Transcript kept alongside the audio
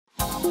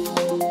The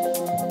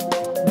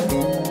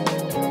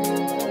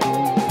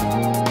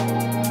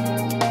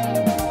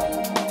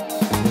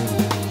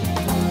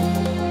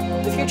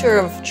future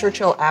of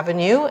Churchill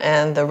Avenue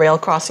and the rail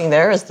crossing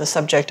there is the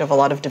subject of a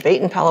lot of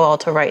debate in Palo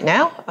Alto right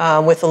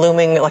now, with the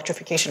looming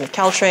electrification of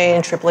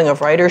Caltrain, tripling of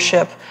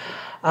ridership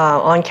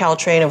on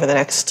Caltrain over the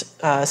next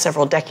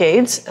several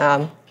decades.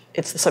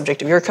 It's the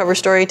subject of your cover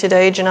story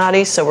today,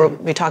 Gennady, so we'll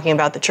be talking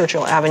about the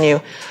Churchill Avenue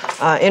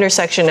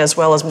intersection as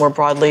well as more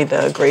broadly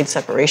the grade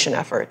separation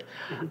effort.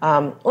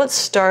 Let's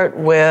start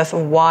with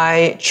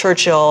why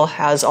Churchill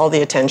has all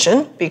the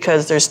attention,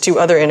 because there's two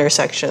other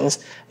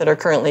intersections that are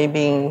currently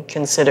being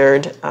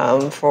considered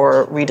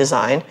for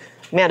redesign,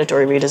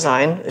 mandatory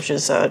redesign, which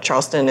is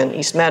Charleston and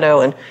East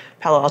Meadow, and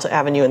Palo Alto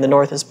Avenue in the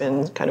north has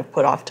been kind of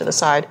put off to the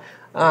side.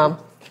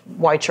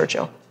 Why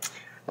Churchill?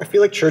 I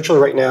feel like Churchill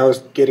right now is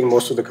getting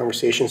most of the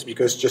conversations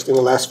because just in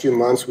the last few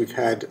months we've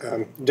had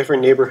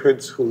different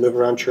neighborhoods who live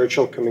around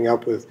Churchill coming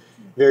up with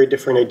very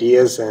different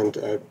ideas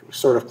and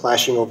sort of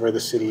clashing over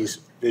the city's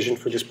vision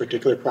for this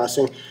particular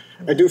crossing.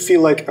 I do feel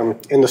like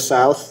in the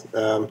south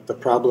the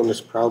problem is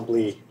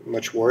probably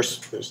much worse.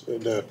 There's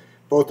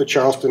both the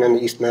Charleston and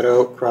the East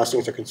Meadow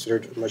crossings are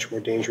considered much more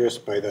dangerous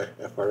by the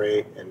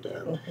FRA and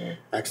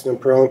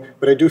accident prone.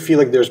 But I do feel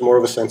like there's more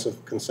of a sense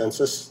of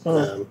consensus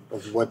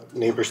of what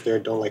neighbors there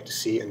don't like to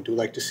see and do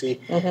like to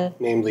see.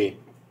 Namely,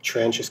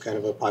 trench is kind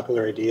of a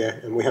popular idea,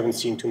 and we haven't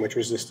seen too much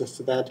resistance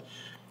to that.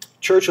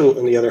 Churchill,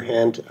 on the other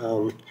hand,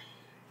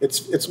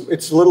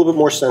 it's a little bit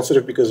more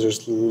sensitive because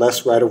there's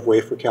less right-of-way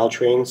for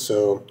Caltrain.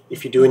 So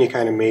if you do any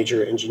kind of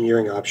major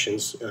engineering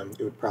options, it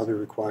would probably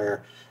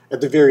require,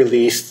 at the very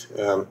least,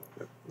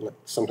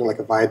 something like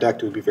a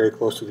viaduct. It would be very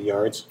close to the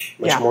yards,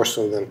 much more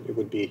so than it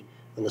would be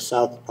on the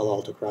south Palo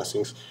Alto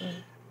crossings.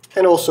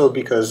 And also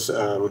because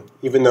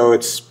even though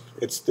it's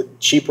the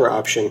cheaper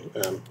option,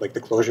 like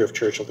the closure of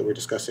Churchill that we're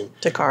discussing,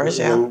 to cars,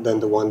 than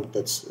the one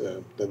that's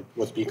than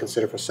what's being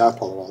considered for South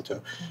Palo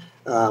Alto.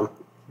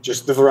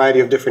 Just the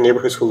variety of different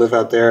neighborhoods who live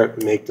out there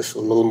make this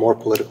a little more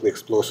politically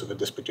explosive at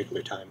this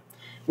particular time,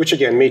 which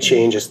again may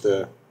change as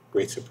the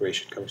grade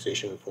separation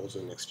conversation unfolds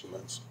in the next few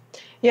months.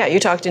 Yeah, you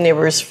talked to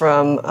neighbors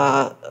from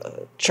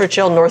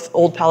Churchill, North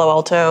Old Palo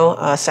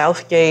Alto,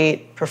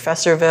 Southgate,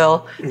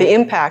 Professorville. The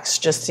impacts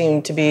just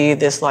seem to be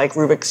this like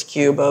Rubik's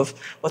Cube of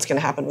what's going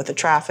to happen with the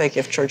traffic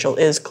if Churchill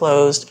is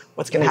closed,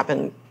 what's going to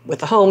happen with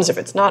the homes if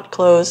it's not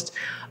closed.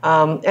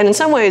 And in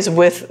some ways,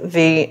 with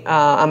the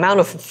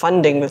amount of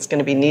funding that's going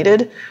to be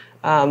needed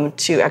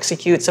to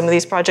execute some of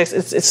these projects,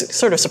 it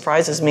sort of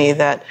surprises me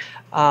that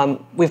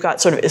we've got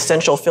sort of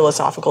essential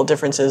philosophical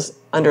differences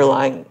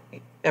underlying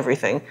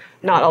everything.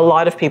 Not a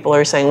lot of people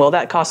are saying, well,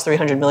 that costs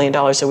 $300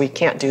 million, so we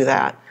can't do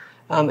that.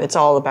 It's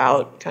all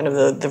about kind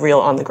of the real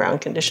on-the-ground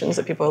conditions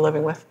that people are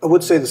living with. I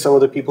would say that some of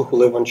the people who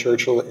live on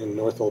Churchill in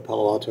North Old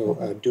Palo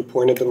Alto do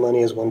point at the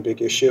money as one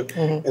big issue.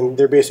 And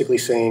they're basically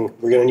saying,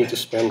 we're going to need to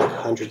spend like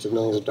hundreds of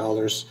millions of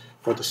dollars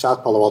for the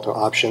South Palo Alto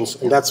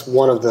options. And that's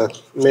one of the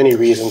many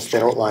reasons they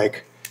don't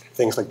like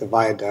things like the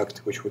viaduct,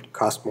 which would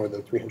cost more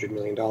than $300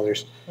 million.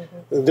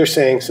 They're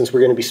saying, since we're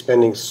going to be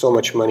spending so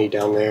much money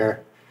down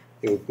there,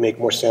 it would make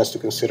more sense to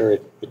consider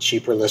a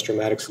cheaper, less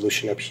dramatic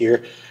solution up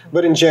here.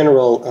 But in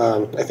general,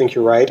 I think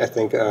you're right. I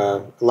think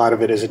a lot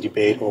of it is a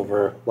debate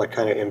over what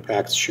kind of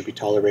impacts should be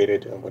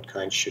tolerated and what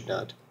kinds should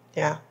not.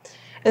 Yeah.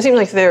 It seems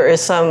like there is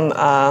some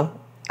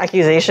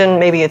accusation,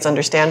 maybe it's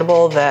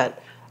understandable,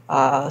 that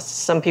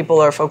some people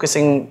are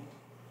focusing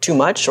too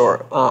much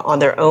or on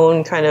their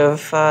own kind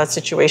of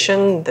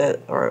situation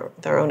or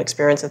their own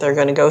experience that they're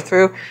going to go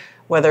through.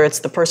 Whether it's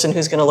the person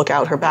who's going to look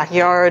out her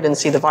backyard and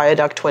see the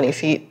viaduct 20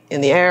 feet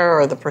in the air,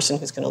 or the person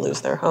who's going to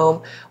lose their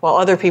home, while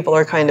other people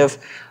are kind of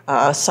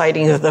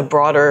citing the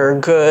broader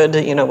good,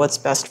 you know, what's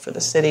best for the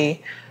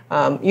city.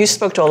 You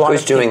spoke to a lot of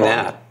people. Who's doing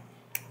that?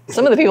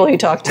 Some of the people you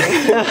talked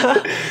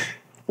to.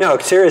 No,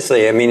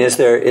 seriously, I mean, is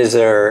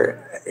there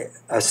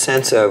a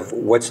sense of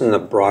what's in the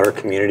broader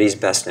community's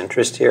best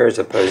interest here as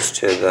opposed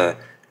to the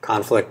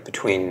conflict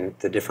between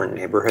the different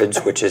neighborhoods,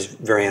 which is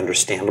very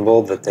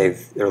understandable that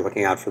they're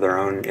looking out for their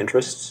own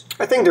interests?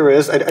 I think there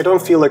is. I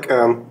don't feel like,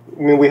 I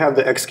mean, we have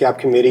the XCAP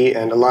committee,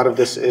 and a lot of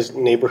this is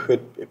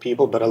neighborhood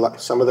people, but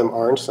some of them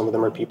aren't. Some of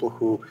them are people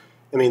who,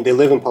 I mean, they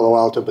live in Palo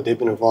Alto, but they've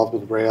been involved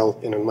with rail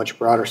in a much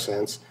broader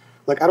sense.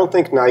 Like, I don't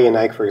think Nadia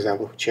Naik, for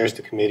example, who chairs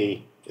the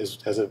committee,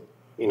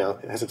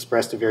 has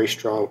expressed a very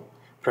strong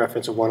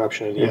preference of one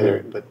option or the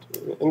other. But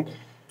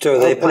so are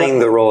they playing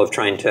the role of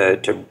trying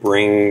to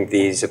bring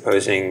these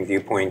opposing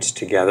viewpoints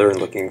together and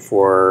looking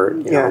for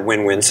a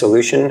win-win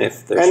solution?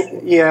 If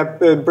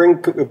there's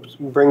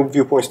bring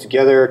viewpoints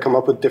together, come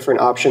up with different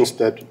options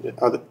that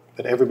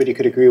everybody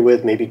could agree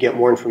with, maybe get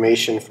more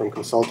information from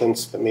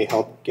consultants that may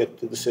help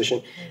get the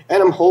decision.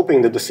 And I'm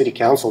hoping that the city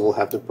council will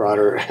have the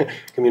broader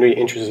community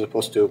interest as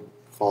opposed to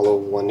follow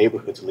one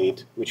neighborhood's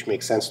lead, which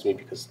makes sense to me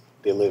because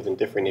they live in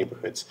different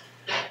neighborhoods.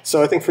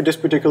 So I think for this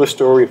particular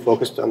story, we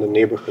focused on the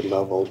neighborhood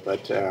level,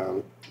 but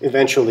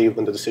eventually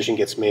when the decision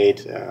gets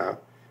made,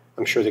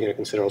 I'm sure they're going to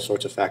consider all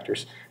sorts of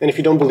factors. And if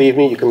you don't believe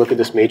me, you can look at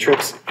this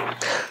matrix,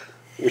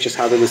 which is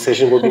how the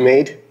decision will be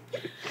made.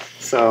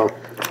 So,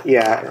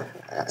 yeah.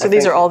 So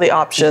these are all the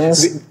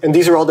options. And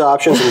these are all the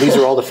options, and these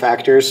are all the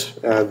factors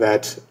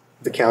that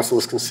the council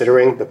is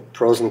considering, the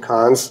pros and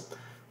cons.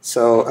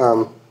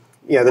 So,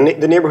 yeah,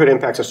 the neighborhood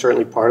impacts are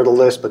certainly part of the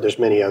list, but there's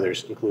many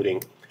others,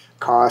 including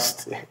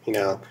cost,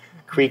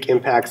 creek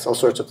impacts, all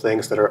sorts of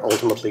things that are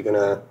ultimately going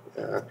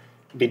to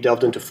be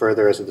delved into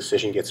further as a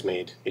decision gets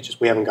made. It's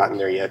just we haven't gotten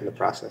there yet in the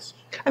process.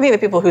 I think the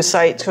people who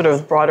cite sort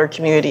of broader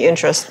community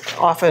interest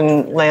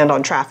often land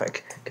on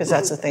traffic, because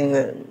that's the thing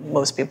that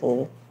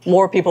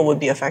more people would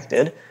be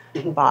affected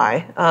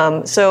by.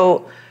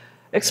 So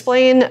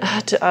explain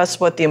to us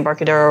what the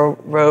Embarcadero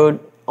Road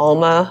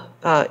Alma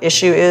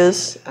issue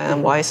is,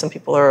 and why some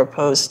people are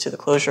opposed to the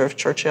closure of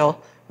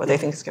Churchill, what they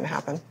think is going to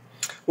happen.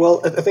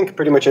 Well, I think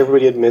pretty much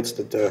everybody admits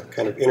that the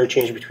kind of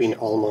interchange between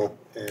Alma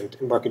and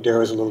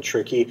Embarcadero is a little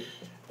tricky.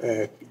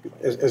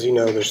 As you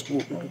know,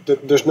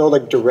 there's no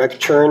like direct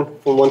turn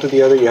from one to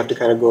the other. You have to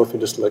kind of go through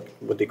this like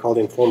what they call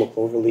the informal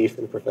cloverleaf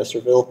in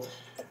Professorville,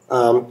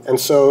 and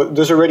so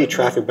there's already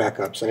traffic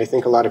backups. And I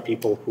think a lot of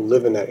people who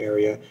live in that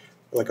area,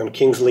 like on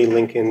Kingsley,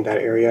 Lincoln, that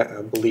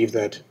area, believe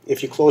that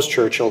if you close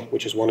Churchill,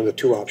 which is one of the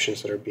two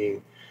options that are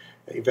being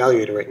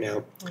evaluated right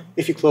now,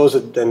 if you close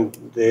it, then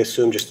they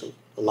assume just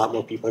a lot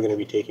more people are going to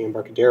be taking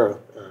Embarcadero.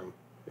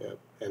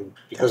 And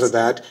because of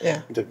that,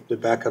 the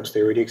backups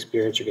they already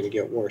experienced are going to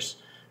get worse.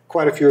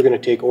 Quite a few are going to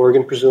take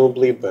Oregon,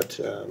 presumably, but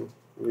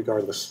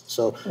regardless.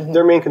 So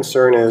their main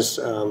concern is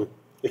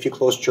if you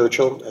close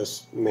Churchill,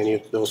 as many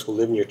of those who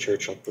live near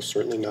Churchill, but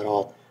certainly not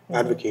all,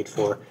 advocate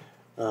for,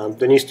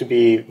 there needs to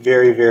be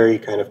very, very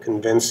kind of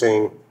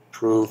convincing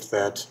proof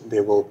that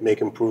they will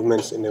make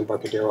improvements in the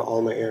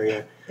Embarcadero-Alma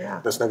area.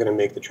 That's not going to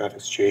make the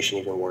traffic situation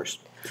even worse.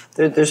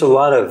 There's a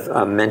lot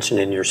of mention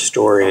in your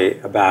story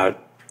about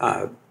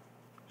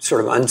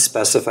sort of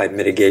unspecified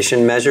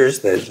mitigation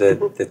measures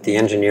that the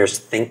engineers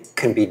think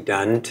can be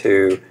done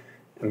to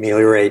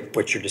ameliorate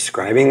what you're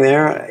describing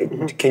there.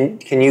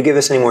 Can you give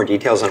us any more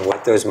details on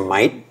what those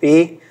might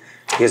be?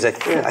 Because I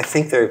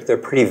think they're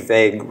pretty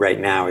vague right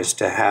now as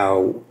to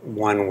how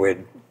one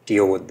would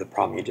deal with the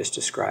problem you just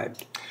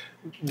described.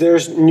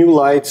 There's new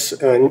lights,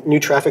 new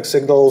traffic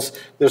signals.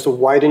 There's a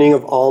widening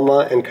of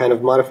Alma and kind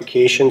of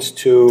modifications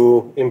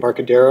to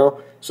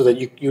Embarcadero so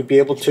that you'd be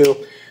able to.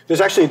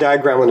 There's actually a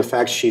diagram on the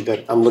fact sheet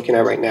that I'm looking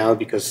at right now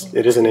because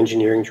it is an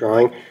engineering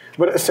drawing.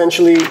 But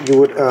essentially, you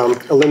would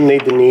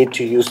eliminate the need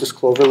to use this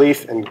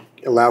cloverleaf and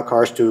allow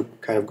cars to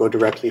kind of go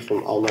directly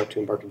from Alma to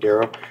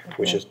Embarcadero,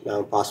 which is now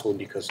impossible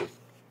because of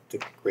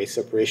the great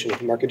separation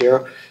of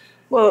Embarcadero.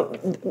 Well,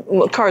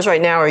 cars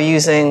right now are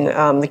using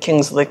the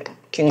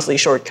Kingsley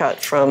shortcut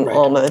from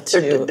Alma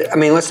to... I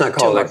mean, let's not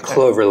call it a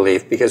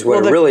cloverleaf, because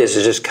what it really is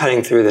just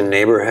cutting through the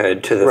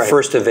neighborhood to the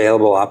first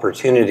available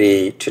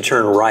opportunity to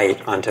turn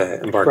right onto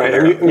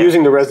Embarcadero. Right, I'm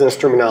using the residents'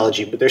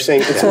 terminology, but they're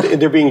saying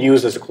they're being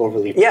used as a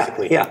cloverleaf,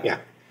 basically. Yeah.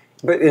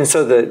 And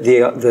so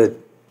the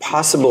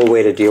possible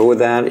way to deal with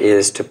that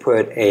is to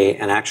put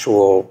an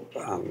actual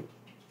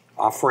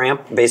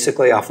off-ramp,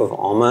 basically, off of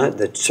Alma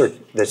that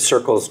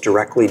circles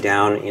directly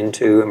down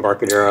into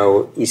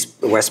Embarcadero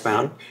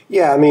westbound?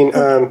 Yeah, I mean,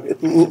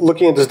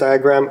 looking at this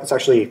diagram, it's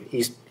actually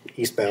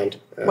eastbound.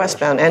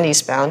 Westbound and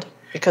eastbound,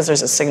 because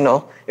there's a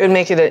signal. It would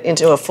make it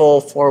into a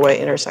full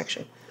four-way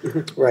intersection.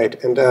 Right,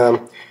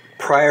 and...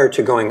 prior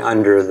to going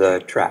under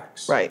the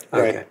tracks? Right.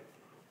 Okay. Right.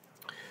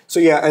 So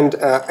yeah, and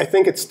I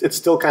think it's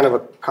still kind of a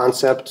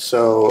concept,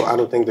 so I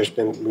don't think there's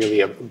been really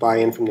a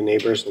buy-in from the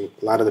neighbors, and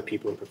a lot of the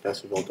people in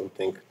Professorville don't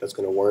think that's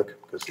going to work.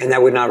 And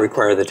that would not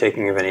require the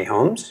taking of any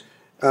homes?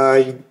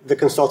 The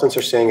consultants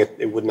are saying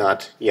it would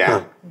not.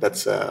 Yeah,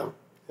 that's and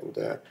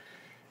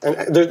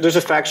there's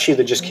a fact sheet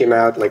that just came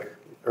out like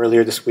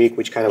earlier this week,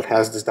 which kind of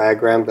has this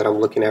diagram that I'm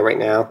looking at right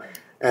now,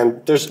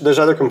 and there's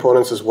other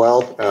components as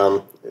well.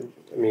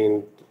 I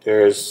mean,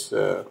 there's.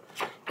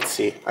 Let's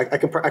see. I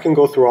can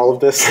go through all of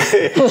this,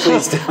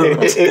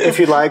 please, if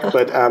you'd like.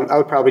 But I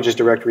would probably just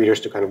direct readers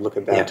to kind of look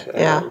at that.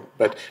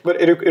 But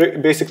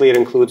it basically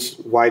includes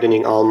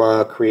widening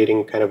Alma,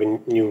 creating kind of a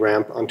new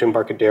ramp onto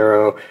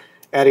Embarcadero,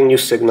 adding new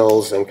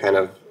signals, and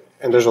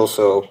there's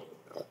also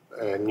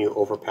a new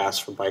overpass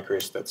for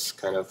bikers that's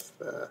kind of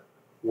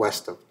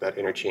west of that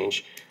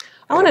interchange.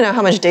 I want to know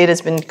how much data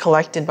has been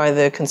collected by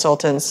the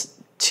consultants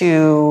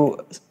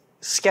to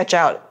sketch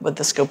out what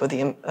the scope of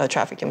the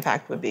traffic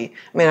impact would be.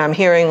 I mean, I'm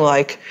hearing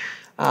like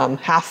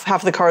half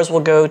of the cars will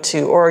go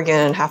to Oregon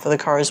and half of the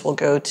cars will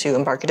go to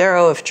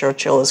Embarcadero if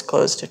Churchill is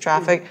closed to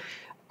traffic.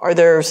 Are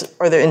there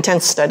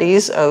intense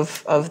studies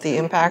of the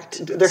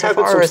impact there so have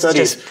far, been some or is it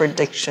studies. just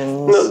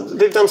predictions? No,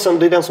 they've done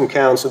some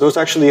counts. So there was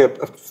actually a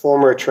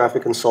former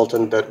traffic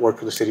consultant that worked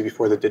for the city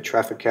before that did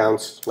traffic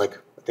counts, like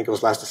I think it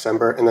was last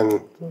December, and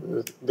then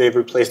they've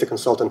replaced the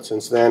consultant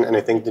since then, and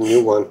I think the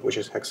new one, which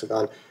is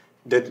Hexagon,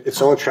 did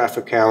its own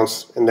traffic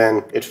counts, and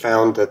then it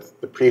found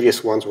that the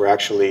previous ones were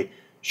actually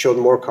showed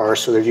more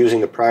cars, so they're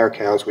using the prior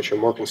counts, which are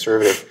more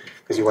conservative,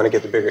 because you want to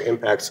get the bigger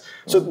impacts.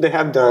 So they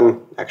have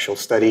done actual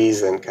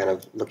studies and kind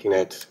of looking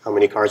at how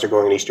many cars are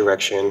going in each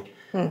direction,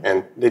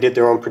 and they did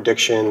their own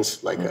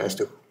predictions, like as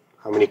to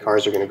how many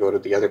cars are going to go to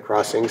the other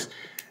crossings.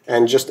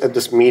 And just at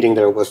this meeting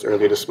that was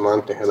earlier this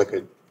month, they had like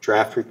a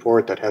draft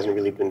report that hasn't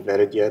really been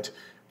vetted yet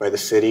by the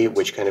city,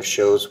 which kind of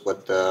shows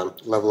what the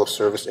level of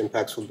service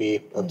impacts will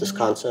be of this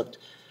concept,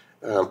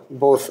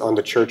 both on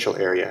the Churchill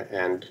area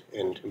and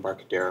in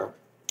Embarcadero.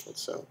 And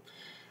so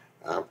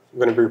I'm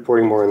going to be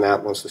reporting more on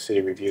that once the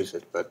city reviews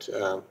it. But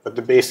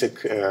the basic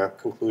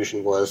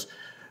conclusion was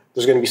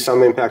there's going to be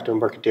some impact on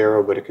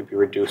Embarcadero, but it could be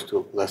reduced to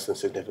a less than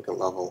significant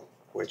level,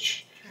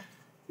 which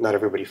not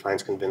everybody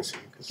finds convincing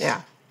because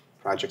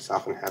projects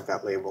often have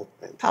that label.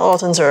 Palo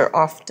Altans are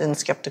often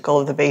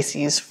skeptical of the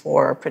bases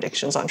for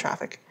predictions on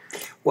traffic.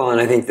 Well, and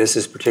I think this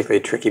is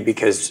particularly tricky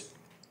because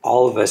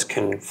all of us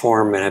can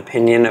form an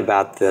opinion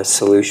about the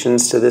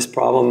solutions to this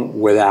problem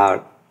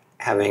without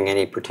having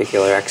any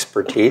particular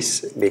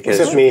expertise. Because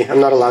except me, I'm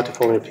not allowed to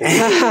form an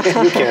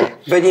opinion. You can.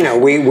 But you know,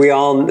 we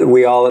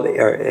all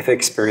have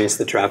experienced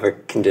the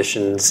traffic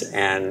conditions,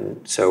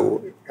 and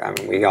so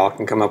we all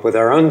can come up with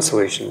our own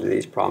solution to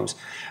these problems.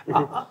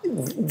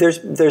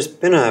 There's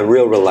been a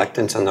real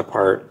reluctance on the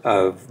part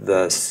of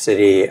the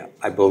city,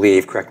 I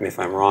believe, correct me if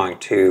I'm wrong,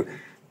 to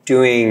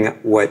doing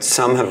what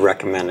some have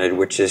recommended,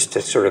 which is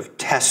to sort of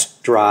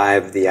test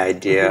drive the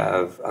idea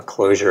of a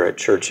closure at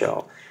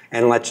Churchill.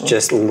 And let's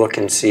just look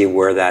and see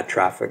where that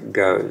traffic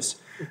goes.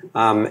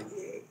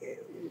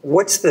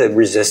 What's the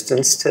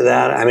resistance to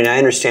that? I mean, I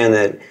understand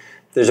that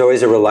there's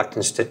always a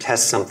reluctance to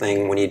test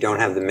something when you don't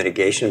have the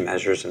mitigation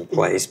measures in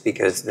place,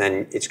 because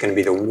then it's going to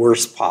be the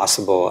worst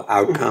possible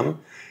outcome.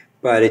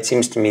 But it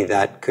seems to me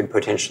that could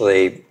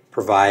potentially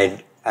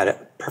provide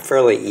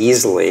fairly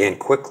easily and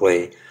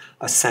quickly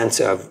a sense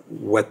of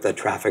what the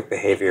traffic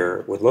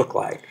behavior would look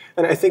like.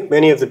 And I think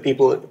many of the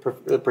people,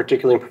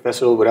 particularly in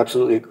Professor, would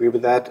absolutely agree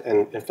with that.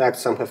 And in fact,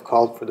 some have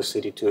called for the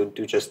city to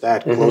do just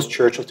that, close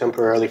Churchill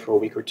temporarily for a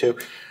week or two.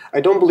 I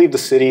don't believe the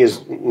city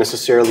is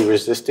necessarily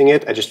resisting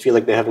it. I just feel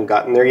like they haven't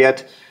gotten there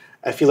yet.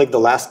 I feel like the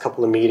last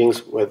couple of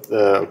meetings with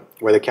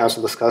where the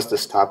council discussed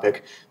this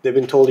topic, they've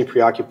been totally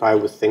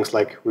preoccupied with things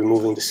like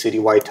removing the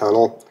citywide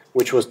tunnel,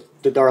 which was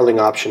the darling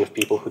option of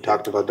people who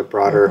talked about the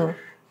broader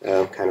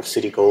kind of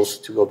city goals,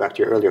 to go back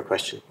to your earlier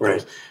question.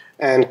 Right.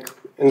 And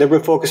they've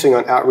been focusing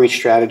on outreach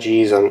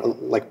strategies, on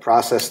like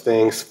process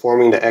things,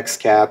 forming the X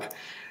cap.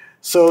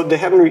 So they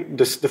haven't,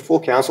 the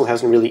full council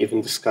hasn't really even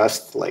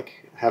discussed,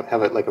 like,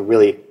 have a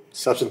really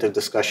substantive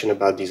discussion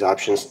about these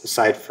options,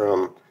 aside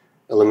from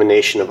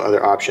elimination of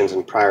other options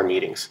in prior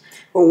meetings.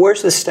 Well,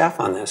 where's the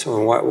staff on this? I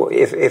mean,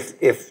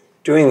 if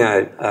doing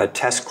a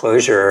test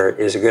closure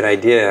is a good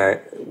idea,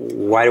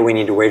 why do we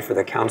need to wait for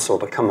the council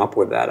to come up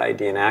with that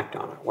idea and act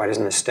on it? Why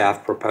doesn't the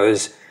staff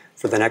propose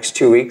for the next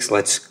 2 weeks,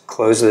 let's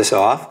close this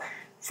off?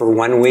 For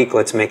 1 week,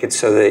 let's make it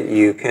so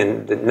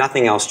that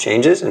nothing else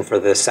changes. And for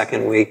the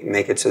second week,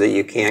 make it so that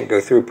you can't go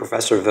through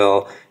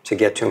Professorville to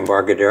get to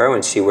Embarcadero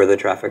and see where the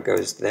traffic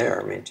goes there.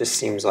 I mean, it just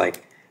seems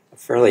like a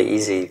fairly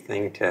easy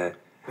thing to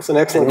It's an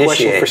excellent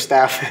question for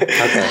staff.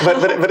 Okay.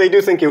 but I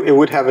do think it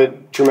would have a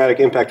dramatic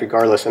impact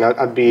regardless. And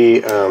I'd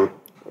be,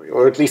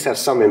 or at least have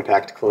some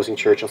impact closing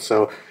Churchill.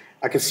 So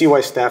I could see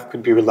why staff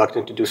could be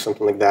reluctant to do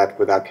something like that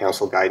without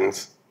council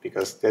guidance,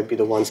 because they'd be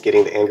the ones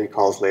getting the angry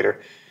calls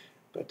later.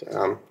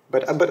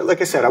 But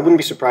like I said, I wouldn't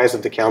be surprised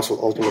if the council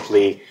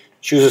ultimately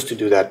chooses to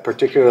do that,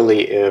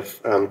 particularly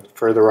if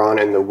further on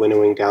in the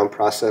winnowing down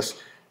process,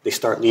 they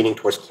start leaning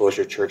towards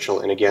closure Churchill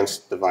and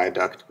against the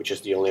viaduct, which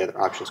is the only other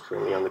options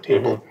currently on the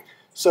table.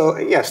 So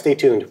yeah, stay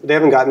tuned. They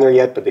haven't gotten there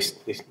yet, but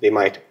they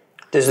might.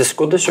 Does the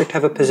school district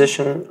have a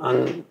position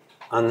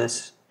on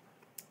this?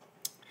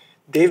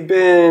 They've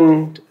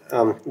been,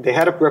 they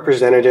had a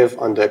representative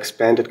on the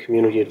expanded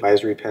community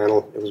advisory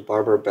panel. It was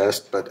Barbara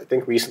Best, but I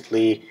think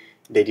recently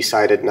they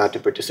decided not to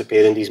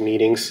participate in these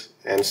meetings.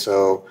 And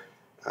so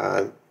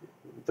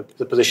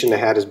the position they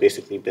had has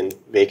basically been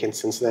vacant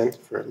since then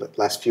for the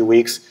last few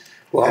weeks.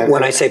 Well,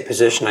 when I say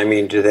position, I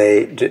mean,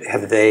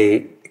 have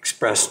they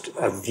expressed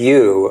a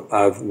view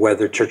of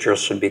whether Churchill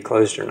should be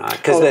closed or not?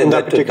 Because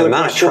the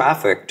amount of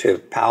traffic to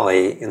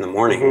Pali in the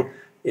morning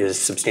is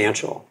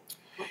substantial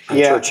on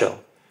Churchill.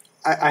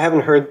 I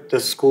haven't heard the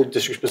school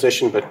district's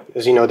position, but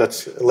as you know,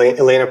 that's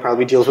Elena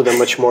probably deals with them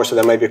much more, so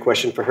that might be a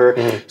question for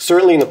her.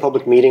 Certainly in the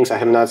public meetings, I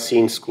have not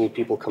seen school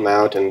people come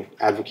out and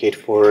advocate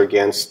for or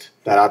against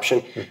that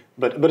option.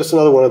 But it's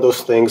another one of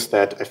those things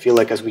that I feel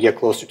like as we get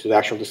closer to the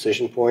actual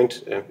decision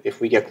point, if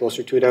we get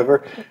closer to it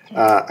ever,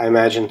 I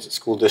imagine the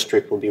school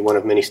district will be one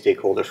of many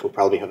stakeholders who will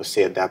probably have a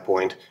say at that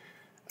point.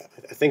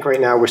 I think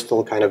right now we're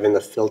still kind of in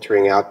the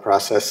filtering out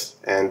process,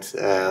 and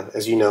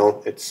as you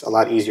know, it's a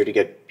lot easier to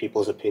get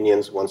people's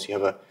opinions once you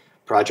have a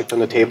project on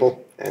the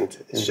table, and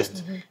it's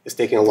just it's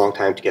taking a long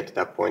time to get to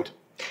that point.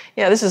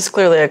 Yeah, this is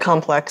clearly a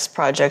complex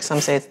project.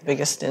 Some say it's the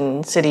biggest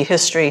in city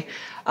history,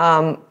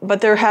 but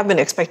there have been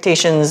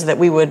expectations that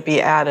we would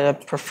be at a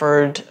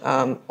preferred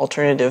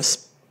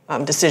alternatives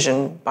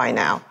decision by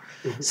now.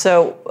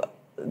 So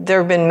there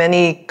have been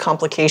many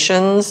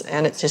complications,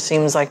 and it just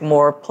seems like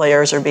more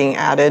players are being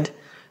added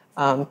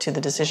to the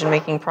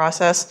decision-making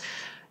process.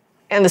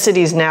 And the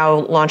city is now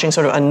launching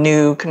sort of a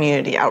new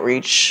community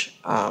outreach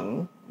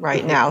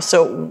right now.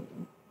 So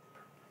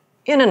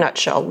in a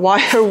nutshell,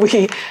 why are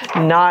we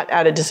not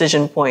at a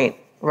decision point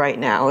right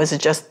now? Is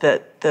it just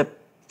that the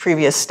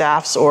previous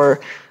staffs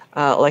or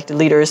elected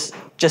leaders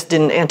just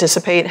didn't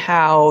anticipate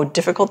how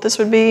difficult this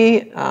would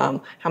be,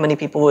 how many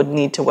people would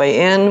need to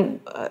weigh in?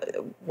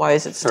 Why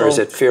is it still Or is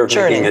it fear of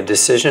churning? making a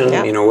decision?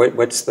 Yeah. You know,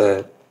 what's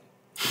the...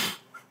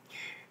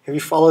 Have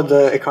you followed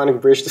the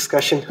iconic bridge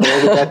discussion? How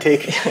long did that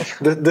take?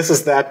 This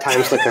is that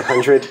times like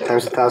 100,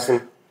 times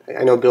 1,000.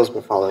 I know Bill's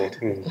been following it.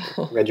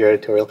 Read your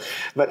editorial.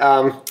 But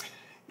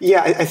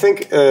yeah, I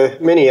think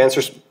many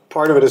answers.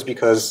 Part of it is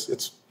because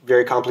it's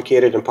very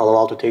complicated, and Palo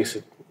Alto takes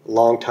a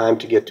long time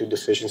to get to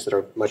decisions that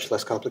are much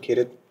less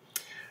complicated.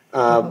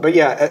 But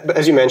yeah,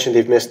 as you mentioned,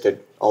 they've missed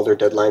all their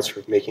deadlines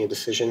for making a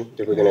decision.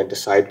 They were going to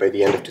decide by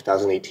the end of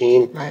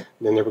 2018. Right.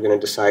 Then they were going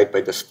to decide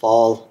by this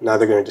fall. Now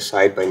they're going to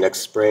decide by next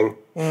spring,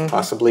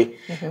 possibly.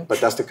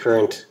 But that's the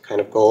current kind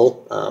of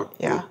goal,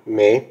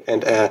 May.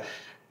 And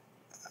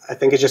I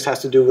think it just has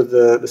to do with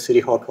the City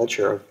Hall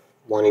culture of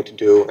wanting to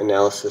do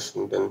analysis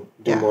and then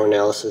do more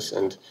analysis.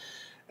 And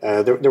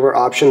there were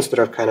options that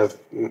have kind of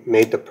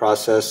made the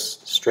process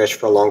stretch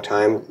for a long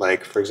time,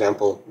 like, for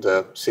example,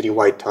 the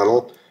citywide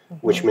tunnel,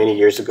 which many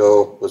years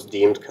ago was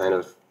deemed kind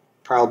of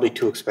probably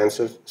too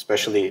expensive,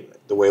 especially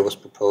the way it was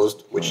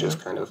proposed, which is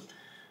kind of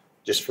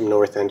just from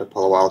north end of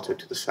Palo Alto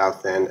to the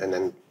south end, and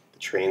then the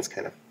trains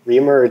kind of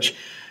reemerge.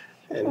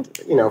 And,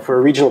 you know, for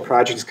a regional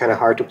project, it's kind of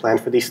hard to plan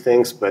for these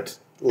things, but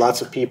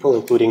lots of people,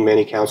 including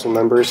many council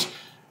members,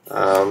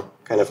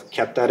 kind of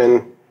kept that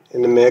in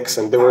the mix,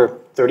 and there were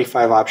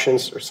 35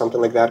 options or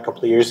something like that a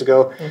couple of years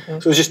ago. So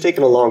it was just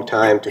taking a long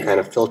time to kind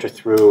of filter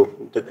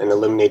through and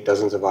eliminate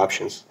dozens of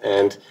options.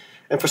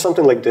 And for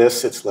something like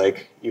this, it's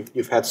like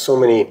you've had so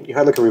many, you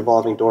had like a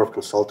revolving door of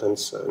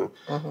consultants and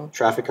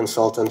traffic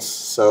consultants.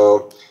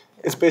 So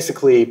it's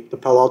basically the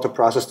Palo Alto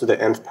process to the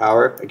nth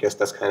power. I guess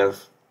that's kind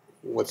of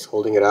what's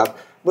holding it up.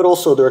 But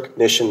also the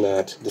recognition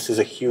that this is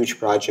a huge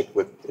project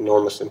with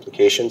enormous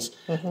implications.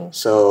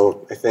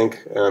 So I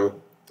think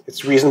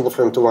it's reasonable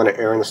for them to want to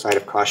err on the side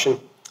of caution.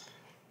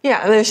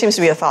 Yeah, and there seems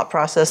to be a thought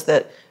process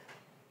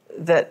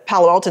that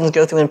Palo Altans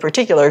go through in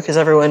particular, because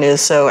everyone is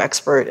so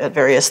expert at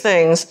various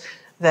things,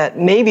 that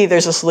maybe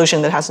there's a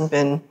solution that hasn't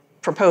been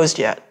proposed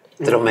yet.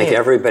 That'll make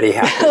everybody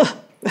happy.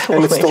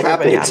 And it's still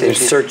happening. It's in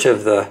search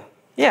of the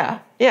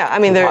I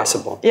mean,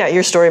 impossible.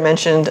 Your story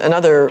mentioned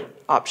another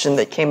option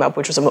that came up,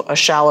 which was a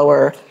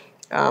shallower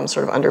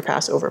sort of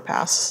underpass,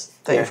 overpass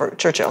thing for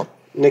Churchill.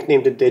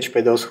 Nicknamed the ditch by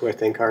those who I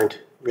think aren't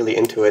really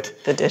into it.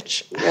 The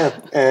ditch. Yeah,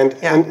 and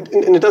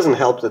it doesn't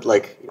help that,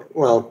 like,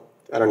 well,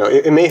 I don't know,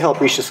 it may help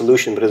reach the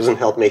solution, but it doesn't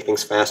help make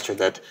things faster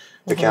that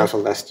the council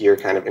last year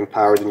kind of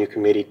empowered the new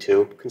committee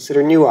to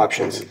consider new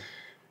options.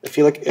 I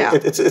feel like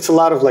it's a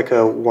lot of like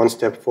a one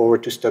step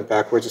forward, two step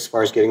backwards as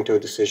far as getting to a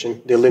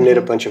decision. They eliminate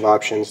a bunch of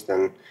options,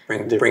 then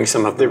bring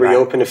some of them they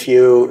reopen a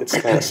few. It's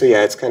kind of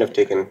it's kind of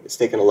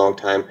taken a long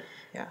time.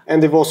 Yeah.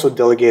 And they've also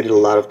delegated a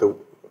lot of the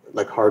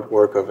like hard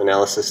work of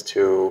analysis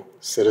to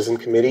citizen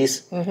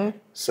committees.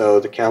 So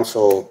the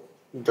council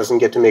doesn't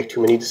get to make too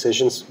many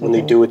decisions. When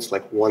they do, it's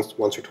like once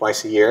or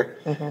twice a year.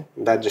 And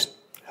that just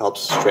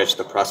helps stretch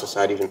the process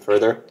out even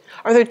further.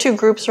 Are there two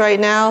groups right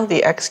now,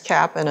 the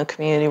XCAP and a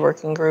community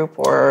working group,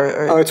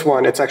 or Oh, it's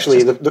one. It's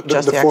actually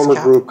the former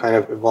group kind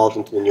of evolved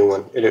into the new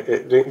one.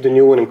 The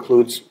new one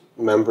includes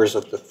members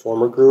of the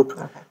former group,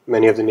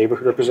 many of the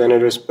neighborhood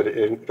representatives, but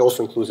it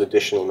also includes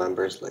additional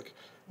members like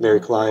Larry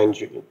Klein,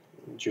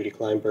 Judy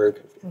Kleinberg,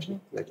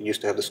 like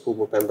used to have the school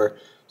board member.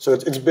 So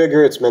it's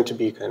bigger. It's meant to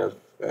be kind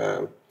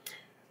of,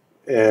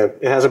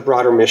 it has a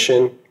broader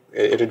mission.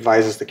 It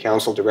advises the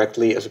council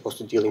directly as opposed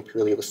to dealing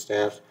purely with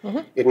staff.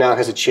 It now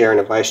has a chair and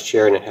a vice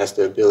chair, and it has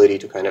the ability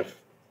to kind of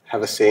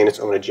have a say in its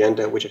own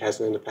agenda, which it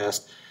hasn't in the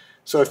past.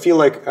 So I feel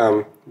like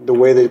the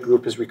way the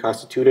group is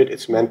reconstituted,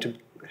 it's meant to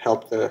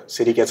help the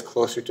city gets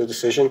closer to a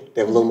decision.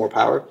 They have a little more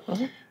power,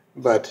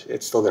 but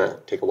it's still going to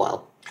take a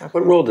while.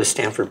 What role does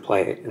Stanford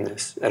play in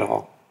this at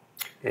all?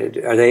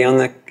 Are they on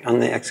the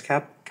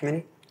XCAP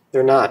committee?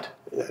 They're not.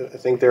 I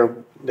think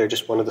they're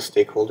just one of the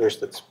stakeholders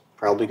that's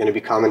probably going to be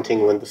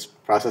commenting when this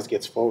process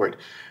gets forward.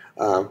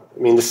 I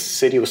mean, the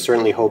city was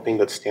certainly hoping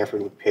that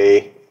Stanford would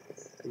pay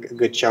a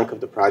good chunk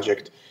of the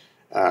project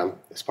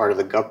as part of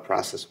the GUP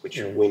process, which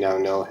we now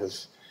know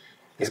has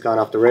gone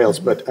off the rails.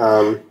 But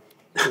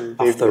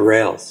off the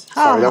rails.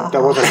 Sorry, that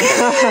wasn't.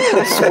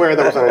 I swear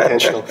that was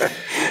unintentional.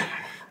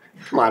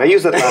 Come on, I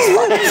used that last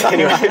month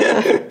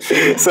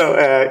anyway. So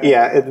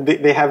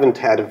they haven't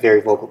had a very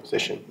vocal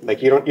position.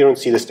 Like you don't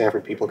see the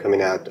Stanford people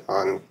coming out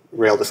on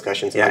rail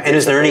discussions. Yeah, and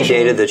is there any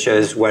data that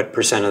shows what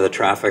percent of the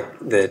traffic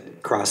that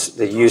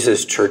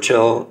uses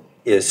Churchill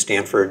is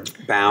Stanford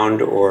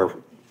bound or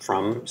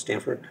from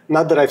Stanford?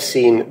 Not that I've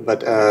seen,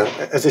 but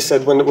as I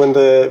said, when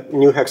the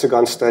new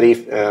hexagon study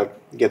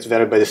gets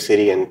vetted by the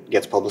city and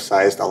gets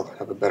publicized, I'll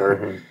have a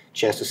better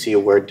chance to see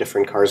where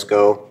different cars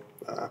go.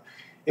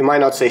 It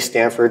might not say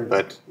Stanford,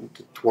 but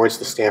towards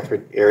the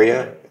Stanford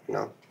area. You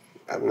know,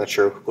 I'm not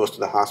sure who goes to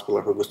the hospital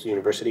or who goes to the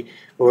university,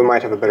 but we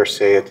might have a better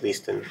say at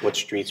least in what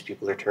streets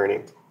people are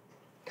turning.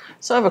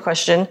 So I have a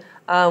question.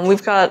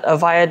 We've got a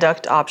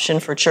viaduct option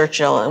for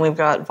Churchill, and we've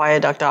got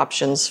viaduct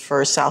options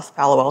for South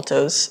Palo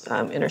Alto's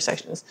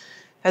intersections.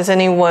 Has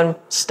anyone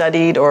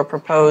studied or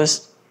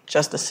proposed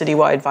just a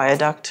citywide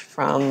viaduct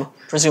from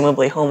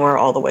presumably Homer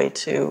all the way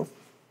to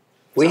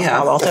We South have.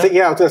 Palo Alto?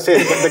 I was going to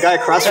say, the guy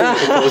across from me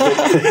proposed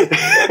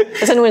it.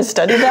 Has anyone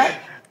studied that?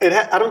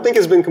 I don't think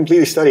it's been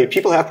completely studied.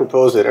 People have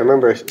proposed it. I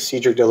remember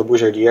Cedric de la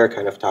Boujardière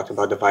kind of talked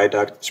about the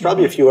viaduct. There's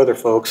probably a few other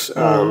folks,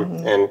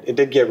 and it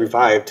did get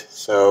revived.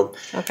 So,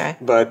 okay.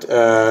 But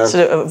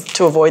so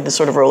to avoid the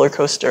sort of roller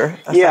coaster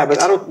effect. Yeah,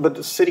 but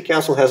the city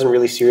council hasn't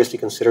really seriously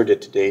considered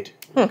it to date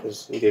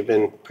because they've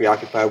been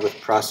preoccupied with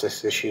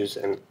process issues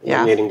and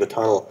eliminating the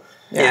tunnel.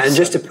 Yeah, and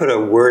just to put a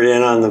word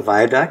in on the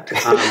viaduct,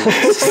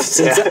 since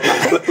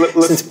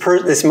this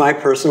is my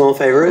personal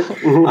favorite.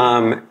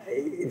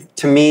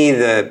 To me,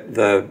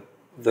 the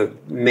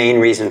main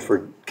reason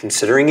for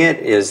considering it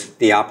is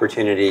the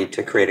opportunity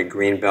to create a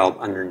green belt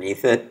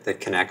underneath it that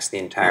connects the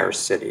entire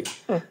city.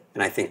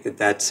 And I think that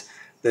that's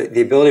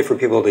the ability for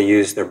people to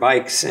use their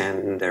bikes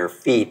and their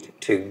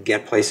feet to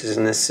get places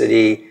in this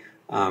city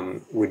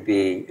would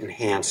be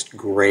enhanced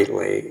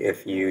greatly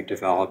if you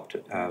developed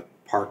a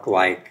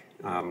park-like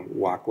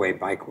walkway,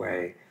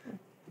 bikeway,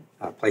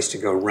 place to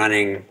go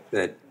running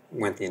that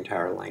went the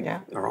entire length,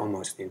 or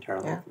almost the entire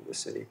length of the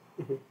city.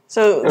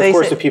 So and of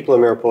course, the people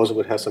in Mariposa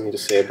would have something to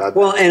say about that.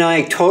 Well, and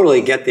I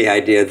totally get the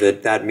idea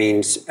that that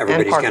means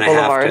everybody's going to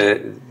have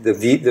to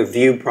the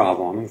view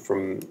problem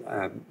from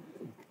a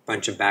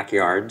bunch of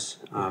backyards,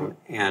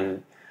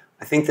 and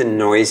I think the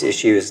noise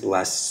issue is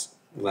less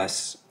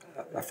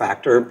a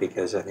factor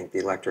because I think the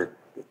electric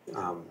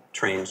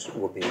trains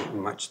will be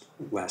much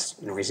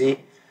less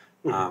noisy.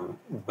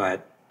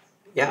 But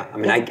yeah, I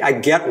mean, I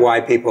get why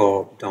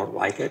people don't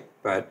like it,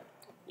 but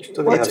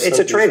it's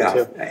a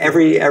trade-off.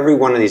 Every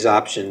one of these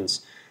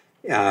options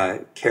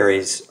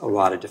carries a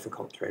lot of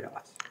difficult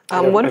trade-offs.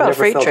 What about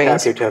freight trains? I never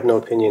felt happier to have no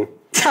opinion.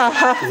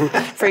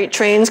 Freight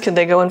trains, can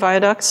they go in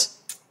viaducts?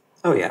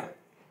 Oh yeah,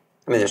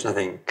 I mean, there's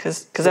nothing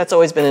because that's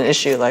always been an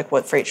issue, like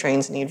what freight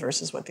trains need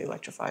versus what the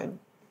electrified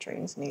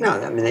trains need.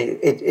 No, I mean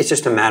it's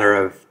just a matter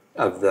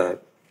of the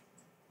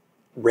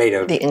rate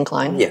of the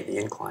incline. Yeah, the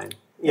incline.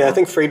 Yeah, I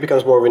think freight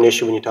becomes more of an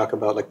issue when you talk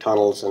about like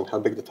tunnels and how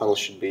big the tunnels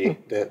should be.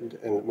 And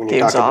when you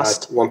talk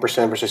about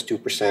 1% versus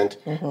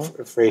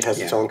 2%, freight has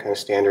its own kind of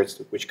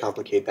standards which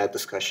complicate that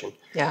discussion.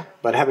 Yeah.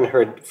 But I haven't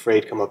heard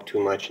freight come up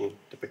too much in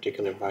the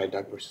particular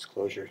viaduct versus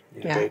closure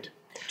debate.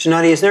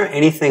 Janati, is there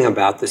anything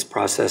about this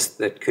process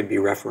that could be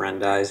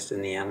referendized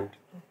in the end?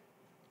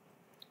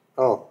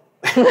 Oh.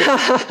 Sorry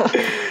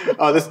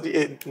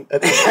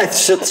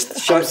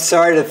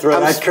to throw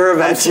that curve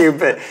at you,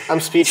 but I'm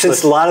speechless.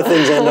 Since a lot of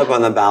things end up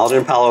on the ballot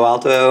in Palo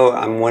Alto,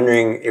 I'm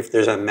wondering if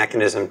there's a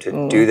mechanism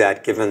to do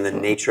that, given the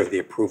nature of the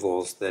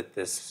approvals that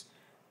this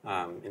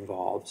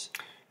involves.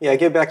 Yeah,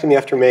 get back to me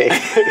after May.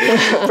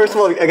 First of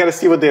all, I got to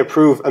see what they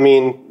approve. I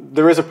mean,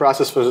 there is a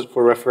process for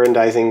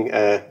referendizing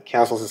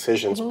council's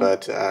decisions,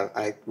 but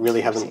I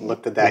really haven't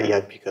looked at that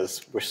yet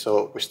because we're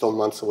still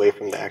months away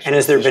from the actual. And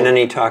has there been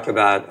any talk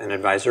about an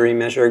advisory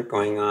measure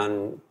going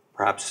on,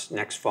 perhaps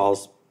next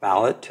fall's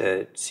ballot,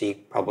 to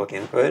seek public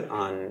input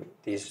on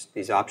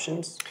these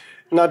options?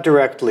 Not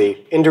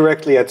directly.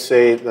 Indirectly, I'd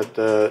say that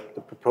the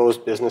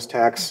proposed business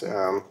tax,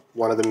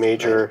 one of the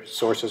major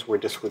sources where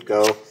this would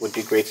go would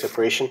be grade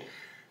separation.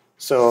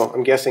 So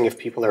I'm guessing if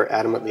people are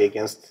adamantly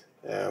against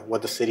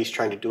what the city's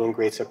trying to do in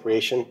grade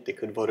separation, they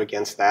could vote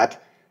against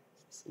that,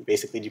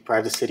 basically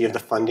deprive the city of the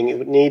funding it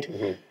would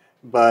need.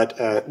 But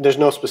there's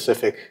no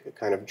specific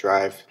kind of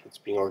drive that's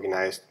being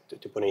organized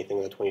to put anything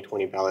in the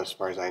 2020 ballot as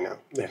far as I know.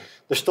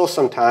 There's still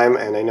some time,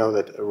 and I know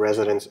that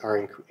residents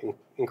are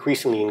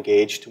increasingly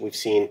engaged. We've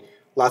seen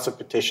lots of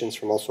petitions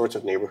from all sorts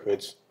of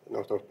neighborhoods,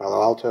 North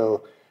Palo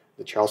Alto,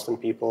 the Charleston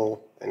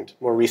people, and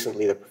more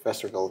recently the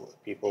Professorville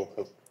people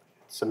have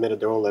submitted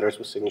their own letters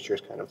with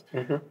signatures kind of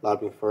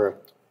lobbying for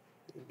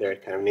their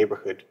kind of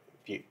neighborhood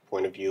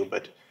point of view,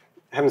 but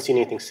I haven't seen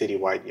anything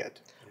citywide yet.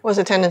 Was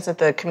attendance at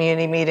the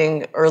community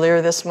meeting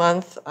earlier this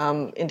month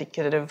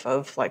indicative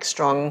of like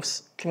strong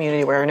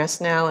community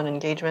awareness now and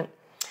engagement?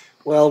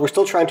 Well, we're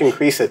still trying to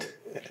increase it,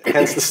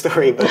 hence the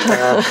story, but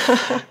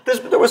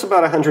there was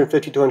about 150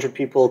 to 200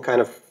 people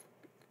kind of,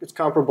 it's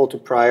comparable to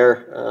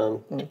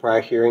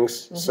prior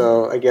hearings,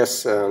 so I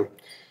guess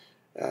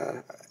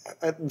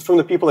from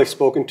the people I've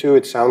spoken to,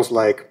 it sounds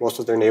like most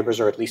of their neighbors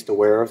are at least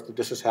aware of that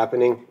this is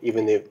happening,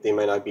 even if they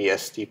might not be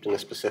as steeped in the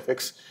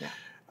specifics.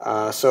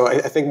 So I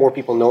think more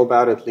people know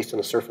about it, at least on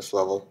the surface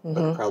level,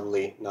 but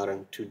probably not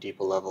on too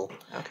deep a level.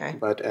 Okay,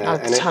 but,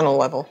 not at the tunnel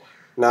level.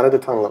 Not at the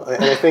tunnel level.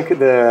 And I think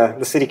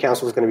the city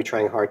council is going to be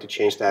trying hard to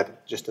change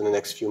that just in the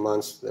next few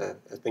months.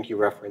 I think you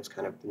referenced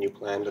kind of the new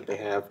plan that they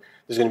have.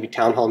 There's going to be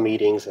town hall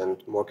meetings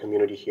and more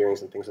community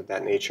hearings and things of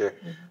that nature.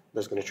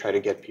 That's going to try to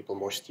get people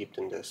more steeped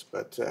in this.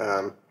 But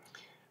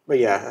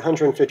yeah,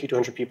 150 to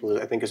 200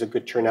 people I think is a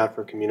good turnout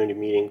for a community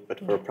meeting. But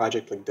for a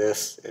project like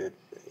this,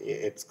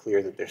 it's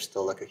clear that there's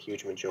still like a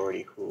huge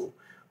majority who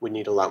would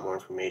need a lot more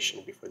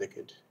information before they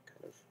could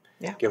kind of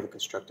give a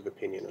constructive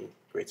opinion on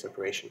grade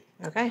separation.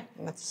 Okay,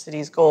 and that's the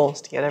city's goal,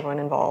 is to get everyone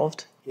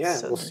involved. Yeah,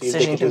 so we'll the see if they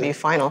decision can be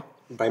final.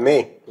 By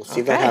May, we'll see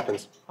if that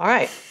happens. All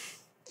right.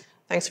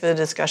 Thanks for the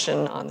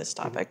discussion on this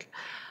topic.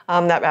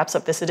 That wraps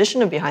up this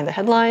edition of Behind the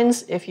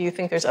Headlines. If you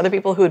think there's other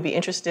people who would be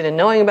interested in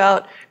knowing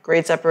about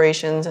grade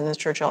separations in the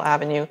Churchill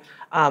Avenue,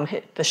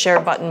 hit the share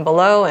button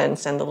below and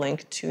send the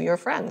link to your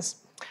friends.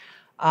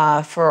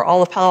 For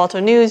all of Palo Alto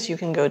news, you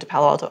can go to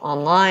Palo Alto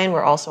Online.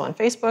 We're also on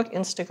Facebook,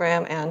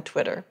 Instagram, and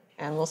Twitter.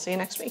 And we'll see you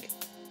next week.